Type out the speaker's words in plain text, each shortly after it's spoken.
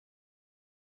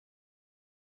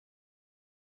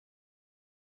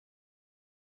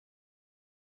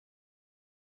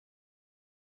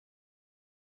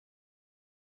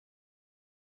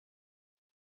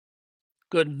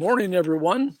Good morning,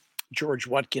 everyone. George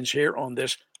Watkins here on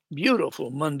this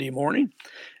beautiful Monday morning,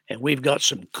 and we've got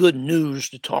some good news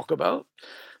to talk about.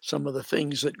 Some of the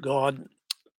things that God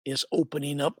is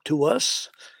opening up to us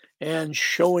and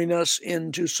showing us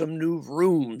into some new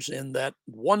rooms in that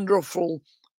wonderful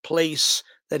place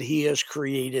that He has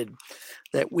created,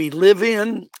 that we live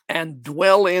in and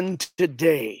dwell in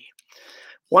today.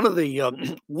 One of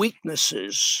the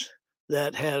weaknesses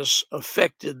that has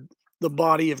affected the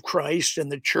body of Christ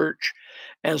and the church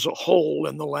as a whole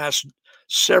in the last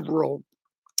several,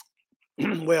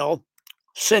 well,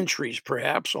 centuries,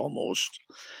 perhaps almost,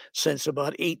 since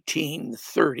about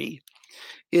 1830,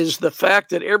 is the fact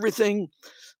that everything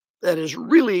that is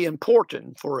really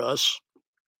important for us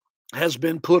has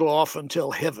been put off until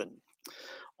heaven.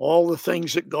 All the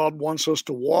things that God wants us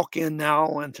to walk in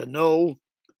now and to know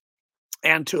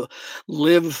and to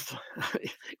live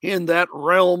in that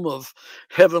realm of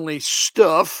heavenly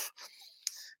stuff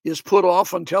is put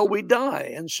off until we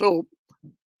die. And so,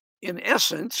 in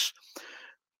essence,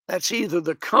 that's either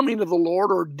the coming of the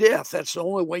Lord or death. That's the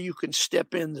only way you can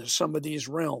step into some of these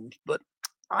realms. But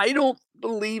I don't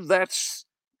believe that's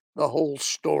the whole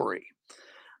story.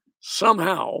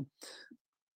 Somehow,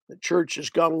 the church has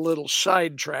got a little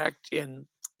sidetracked in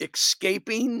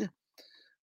escaping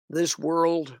this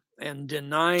world and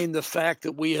denying the fact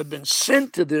that we have been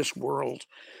sent to this world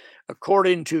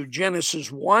according to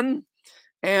Genesis 1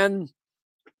 and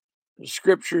the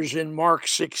scriptures in Mark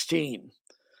 16.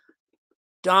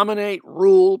 Dominate,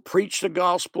 rule, preach the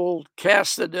gospel,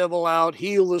 cast the devil out,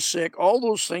 heal the sick. All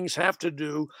those things have to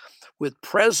do with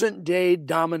present day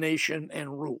domination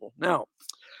and rule. Now,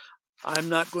 I'm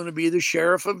not going to be the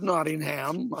sheriff of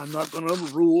Nottingham. I'm not going to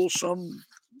rule some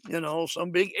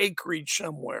big acreage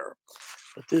somewhere.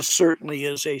 But this certainly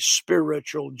is a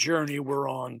spiritual journey we're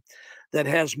on that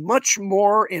has much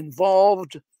more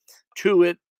involved to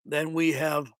it than we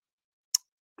have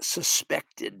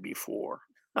suspected before.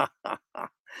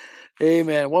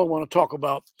 Amen. Well, I want to talk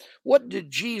about what did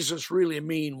Jesus really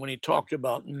mean when he talked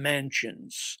about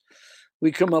mansions?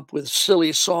 We come up with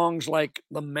silly songs like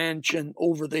The Mansion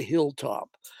Over the Hilltop,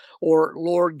 or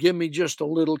Lord, give me just a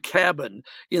little cabin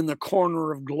in the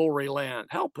corner of glory land.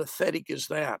 How pathetic is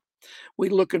that? We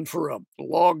looking for a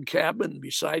log cabin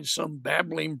beside some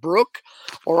babbling brook,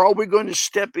 or are we going to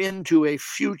step into a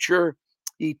future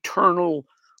eternal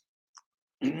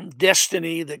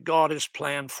destiny that God has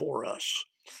planned for us?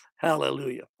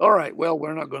 Hallelujah. All right. Well,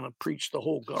 we're not going to preach the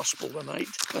whole gospel tonight,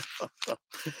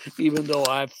 even though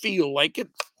I feel like it.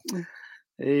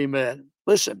 Amen.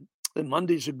 Listen,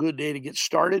 Monday's a good day to get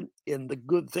started in the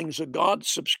good things of God.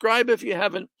 Subscribe if you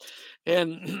haven't,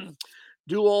 and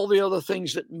do all the other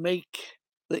things that make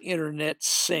the internet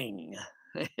sing.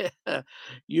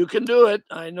 You can do it.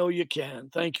 I know you can.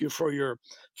 Thank you for your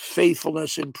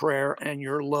faithfulness in prayer and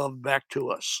your love back to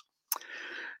us.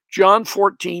 John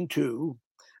 14:2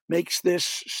 makes this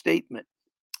statement.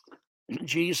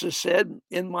 Jesus said,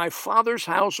 in my Father's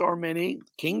house are many,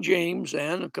 King James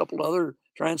and a couple other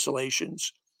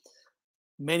translations,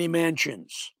 many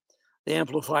mansions. The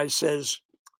Amplified says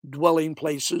dwelling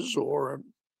places, or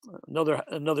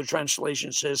another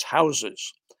translation says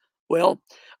houses. Well,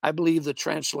 I believe the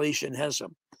translation has a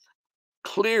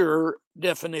clearer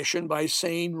definition by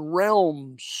saying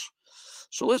realms.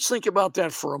 So let's think about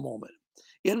that for a moment.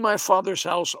 In my Father's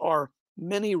house are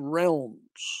many realms.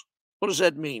 What does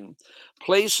that mean?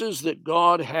 Places that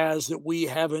God has that we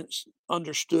haven't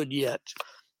understood yet.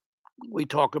 We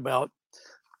talk about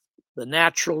the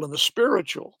natural and the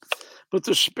spiritual, but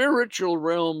the spiritual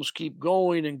realms keep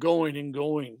going and going and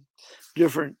going,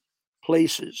 different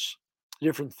places,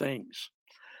 different things.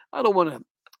 I don't want to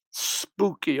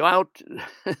spook you out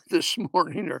this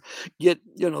morning or get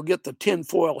the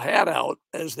tinfoil hat out,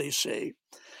 as they say.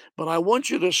 But I want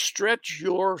you to stretch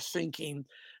your thinking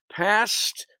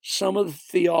past some of the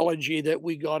theology that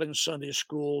we got in Sunday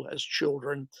school as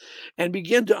children and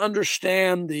begin to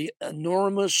understand the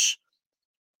enormous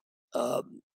uh,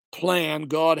 plan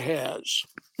God has.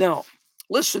 Now,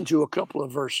 listen to a couple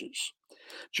of verses.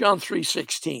 John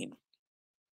 3:16.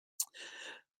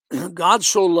 God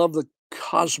so loved the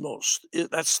cosmos.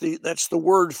 That's the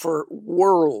word for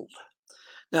world.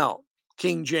 Now,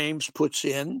 King James puts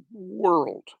in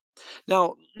world.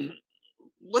 Now,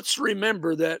 let's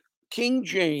remember that King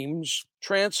James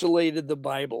translated the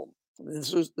Bible.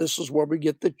 This is where we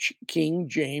get the King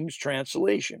James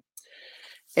translation.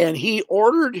 And he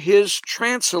ordered his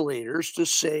translators to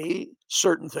say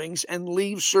certain things and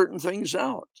leave certain things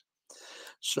out.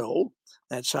 So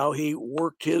that's how he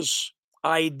worked his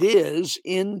ideas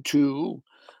into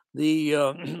the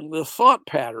the thought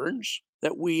patterns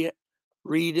that we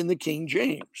Read in the King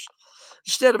James.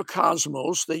 Instead of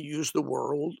cosmos, they use the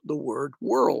word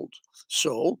world.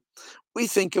 So we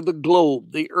think of the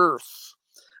globe, the earth,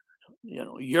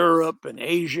 Europe and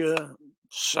Asia,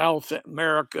 South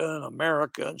America,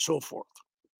 and so forth.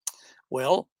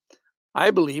 Well,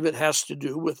 I believe it has to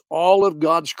do with all of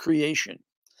God's creation.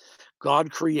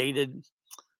 God created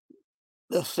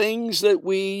the things that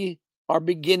we are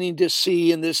beginning to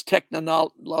see in this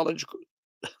technological,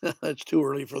 it's too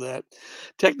early for that,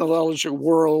 technological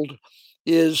world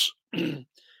is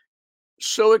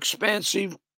so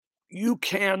expansive, you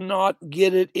cannot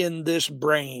get it in this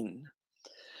brain.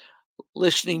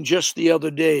 Listening just the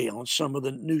other day on some of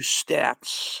the new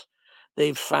stats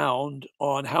they've found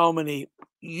on how many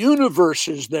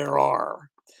universes there are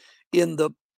in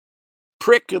the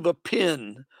prick of a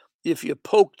pin. If you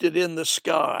poked it in the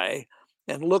sky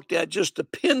and looked at just a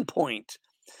pinpoint,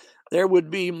 there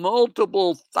would be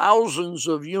multiple thousands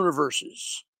of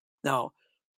universes. Now,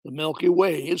 the Milky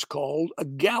Way is called a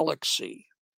galaxy.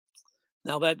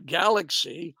 Now, that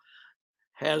galaxy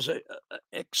has an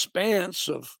expanse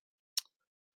of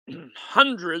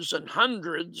hundreds and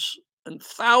hundreds and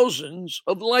thousands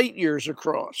of light years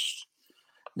across.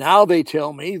 Now they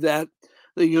tell me that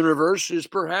the universe is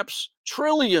perhaps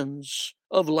trillions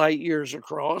of light years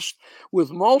across,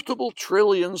 with multiple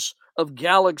trillions of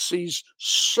galaxies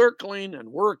circling and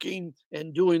working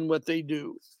and doing what they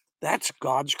do. That's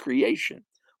God's creation.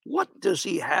 What does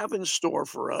He have in store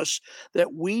for us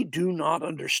that we do not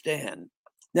understand?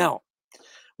 Now,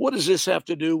 what does this have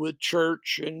to do with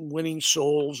church and winning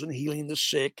souls and healing the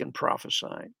sick and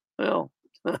prophesying? Well,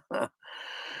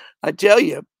 I tell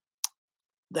you,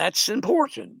 that's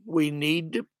important. We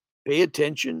need to pay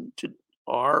attention to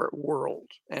our world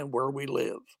and where we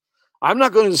live. I'm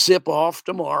not going to zip off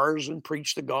to Mars and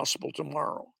preach the gospel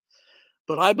tomorrow,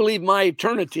 but I believe my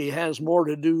eternity has more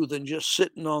to do than just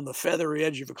sitting on the feathery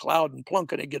edge of a cloud and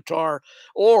plunking a guitar,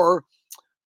 or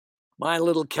my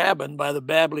little cabin by the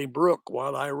babbling brook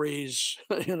while I raise,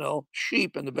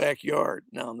 sheep in the backyard.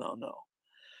 No, no, no.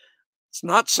 It's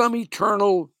not some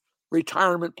eternal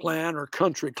retirement plan or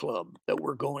country club that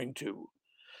we're going to.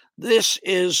 This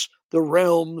is the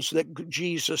realms that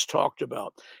Jesus talked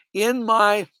about. In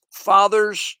my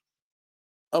Father's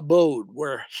abode,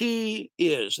 where He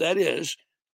is, that is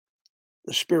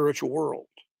the spiritual world,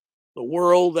 the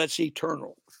world that's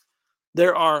eternal.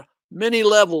 There are many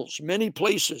levels, many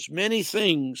places, many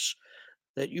things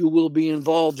that you will be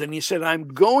involved in. He said, I'm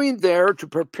going there to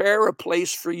prepare a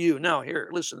place for you. Now, here,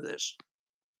 listen to this.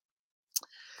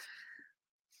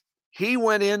 He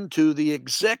went into the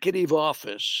executive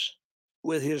office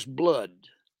with His blood,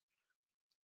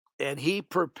 and He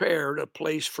prepared a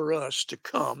place for us to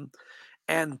come.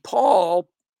 And Paul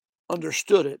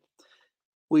understood it.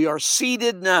 We are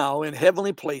seated now in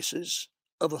heavenly places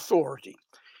of authority.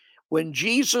 When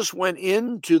Jesus went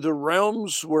into the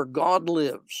realms where God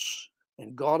lives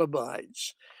and God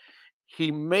abides,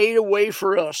 He made a way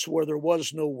for us where there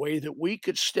was no way, that we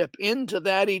could step into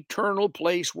that eternal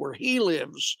place where He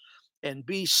lives and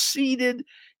be seated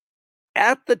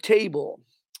at the table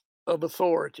of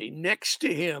authority next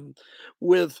to Him,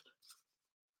 with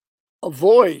a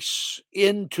voice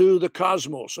into the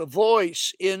cosmos, a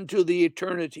voice into the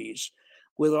eternities,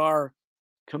 with our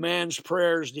commands,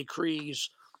 prayers,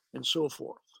 decrees, and so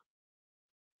forth.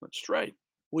 That's right.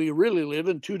 We really live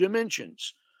in two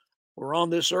dimensions. We're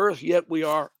on this earth, yet we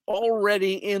are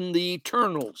already in the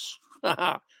eternals.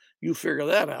 You figure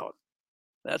that out.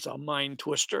 That's a mind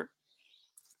twister.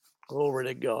 Glory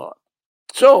to God.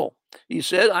 So He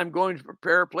said, I'm going to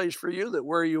prepare a place for you, that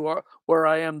where you are, where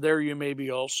I am, there you may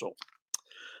be also.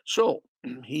 So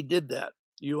He did that.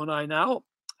 You and I now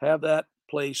have that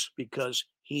place because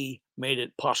He made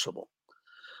it possible.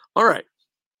 All right.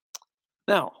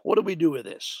 Now, what do we do with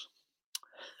this?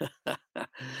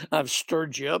 I've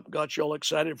stirred you up, got you all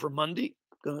excited for Monday.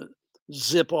 Gonna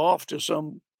zip off to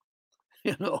some,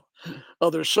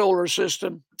 other solar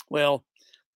system. Well,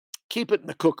 keep it in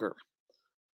the cooker.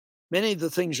 Many of the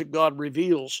things that God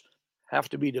reveals have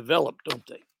to be developed, don't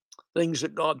they? Things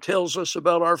that God tells us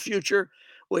about our future,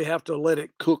 we have to let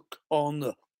it cook on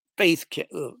the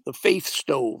faith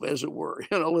stove, as it were,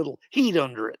 a little heat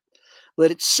under it.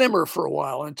 Let it simmer for a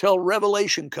while until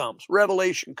revelation comes.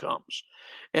 Revelation comes,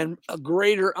 and a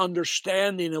greater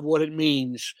understanding of what it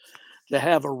means to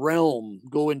have a realm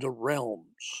go into realms.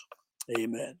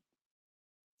 Amen.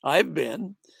 I've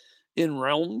been in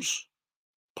realms,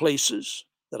 places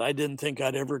that I didn't think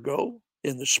I'd ever go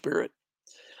in the spirit.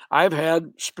 I've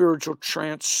had spiritual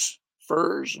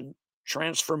transfers and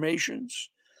transformations.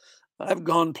 I've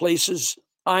gone places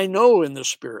I know in the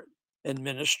spirit and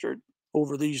ministered.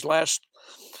 over these last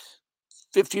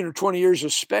 15 or 20 years,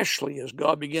 especially as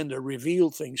God began to reveal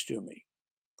things to me.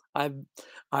 I've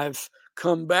I've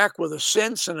come back with a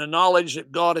sense and a knowledge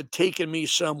that God had taken me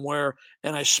somewhere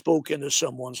and I spoke into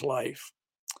someone's life.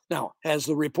 Now, has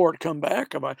the report come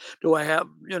back? Do I have,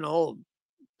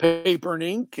 paper and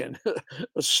ink and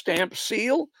a stamp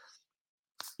seal?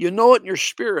 You know it in your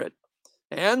spirit.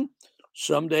 And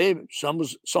someday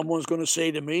someone's going to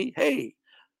say to me, "Hey,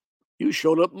 you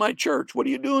showed up in my church. What are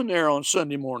you doing there on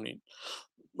Sunday morning?"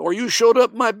 Or you showed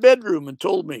up in my bedroom and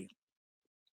told me.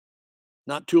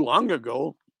 Not too long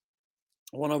ago,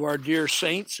 one of our dear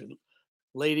saints and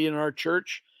lady in our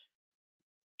church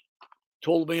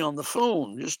told me on the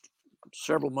phone just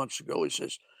several months ago. He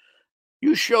says,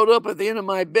 "You showed up at the end of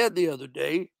my bed the other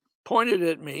day, pointed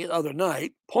at me, other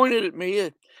night, pointed at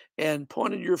me and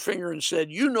pointed your finger and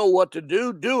said, 'You know what to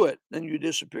do, do it.' Then you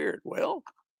disappeared." Well,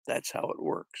 that's how it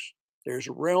works. There's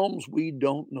realms we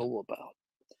don't know about.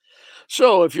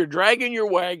 So if you're dragging your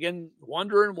wagon,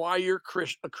 wondering why you're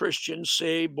a Christian,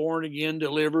 saved, born again,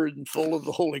 delivered, and full of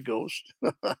the Holy Ghost,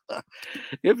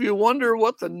 if you wonder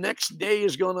what the next day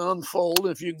is going to unfold,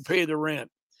 if you can pay the rent,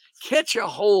 catch a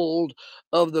hold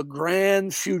of the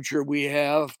grand future we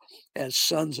have as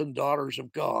sons and daughters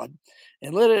of God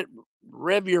and let it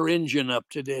rev your engine up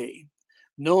today,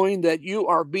 knowing that you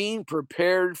are being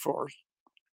prepared for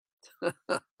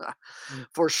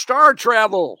star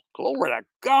travel. Glory to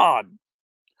God.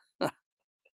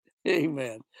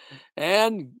 Amen.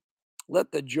 And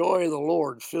let the joy of the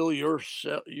Lord fill your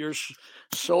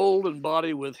soul and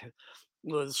body with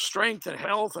strength and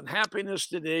health and happiness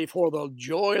today, for the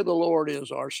joy of the Lord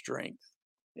is our strength.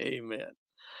 Amen.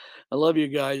 I love you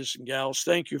guys and gals.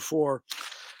 Thank you for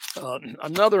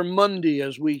another Monday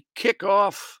as we kick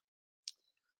off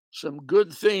some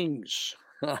good things.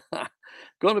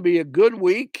 Going to be a good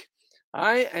week.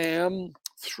 I am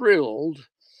thrilled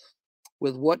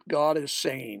with what God is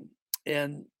saying.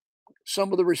 And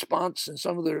some of the response and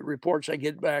some of the reports I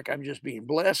get back, I'm just being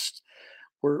blessed.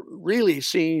 We're really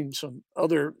seeing some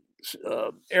other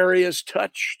areas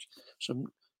touched.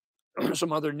 Some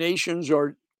some other nations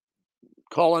are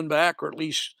calling back, or at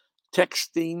least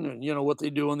texting, and you know what they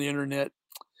do on the internet.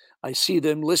 I see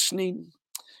them listening,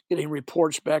 getting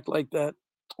reports back like that.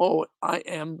 Oh, I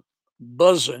am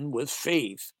buzzing with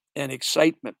faith and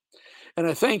excitement. And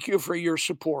I thank you for your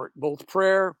support, both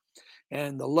prayer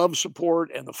and the love support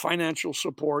and the financial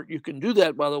support. You can do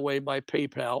that, by the way, by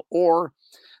PayPal or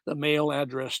the mail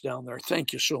address down there.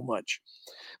 Thank you so much.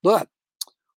 But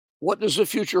what does the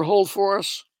future hold for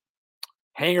us?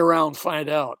 Hang around, find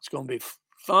out. It's going to be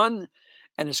fun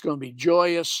and it's going to be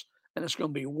joyous and it's going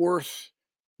to be worth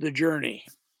the journey.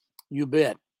 You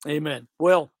bet. Amen.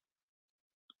 Well,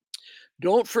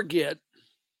 don't forget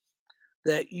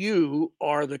that you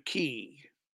are the key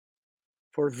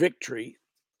for victory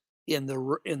in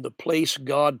the place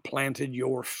God planted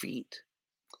your feet.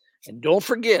 And don't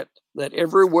forget that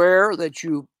everywhere that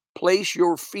you place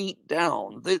your feet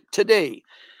down today,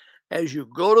 as you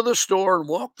go to the store and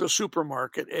walk the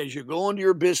supermarket, as you go into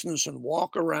your business and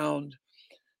walk around,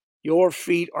 your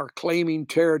feet are claiming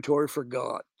territory for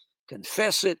God.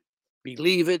 Confess it,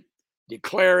 believe it,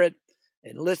 declare it,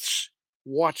 and let's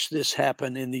watch this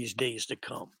happen in these days to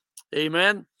come.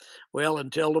 Amen. Well,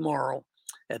 until tomorrow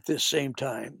at this same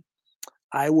time,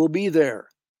 I will be there.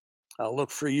 I'll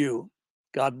look for you.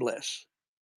 God bless.